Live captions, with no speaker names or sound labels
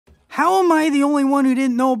How am I the only one who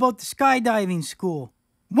didn't know about the skydiving school?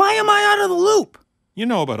 Why am I out of the loop? You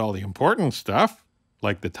know about all the important stuff,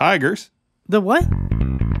 like the tigers. The what?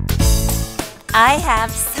 I have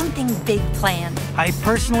something big planned. I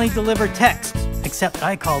personally deliver texts, except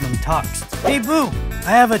I call them talks. Hey, Boo,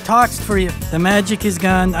 I have a text for you. The magic is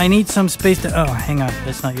gone. I need some space to... Oh, hang on.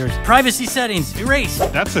 That's not yours. Privacy settings. Erase.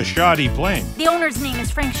 That's a shoddy plane. The owner's name is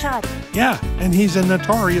Frank Schott. Yeah, and he's a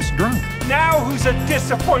notorious drunk. Now who's a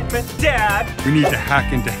disappointment, Dad? We need to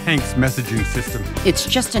hack into Hank's messaging system. It's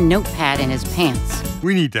just a notepad in his pants.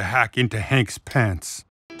 We need to hack into Hank's pants.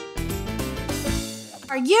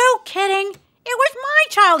 Are you kidding? It was my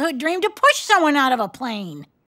childhood dream to push someone out of a plane.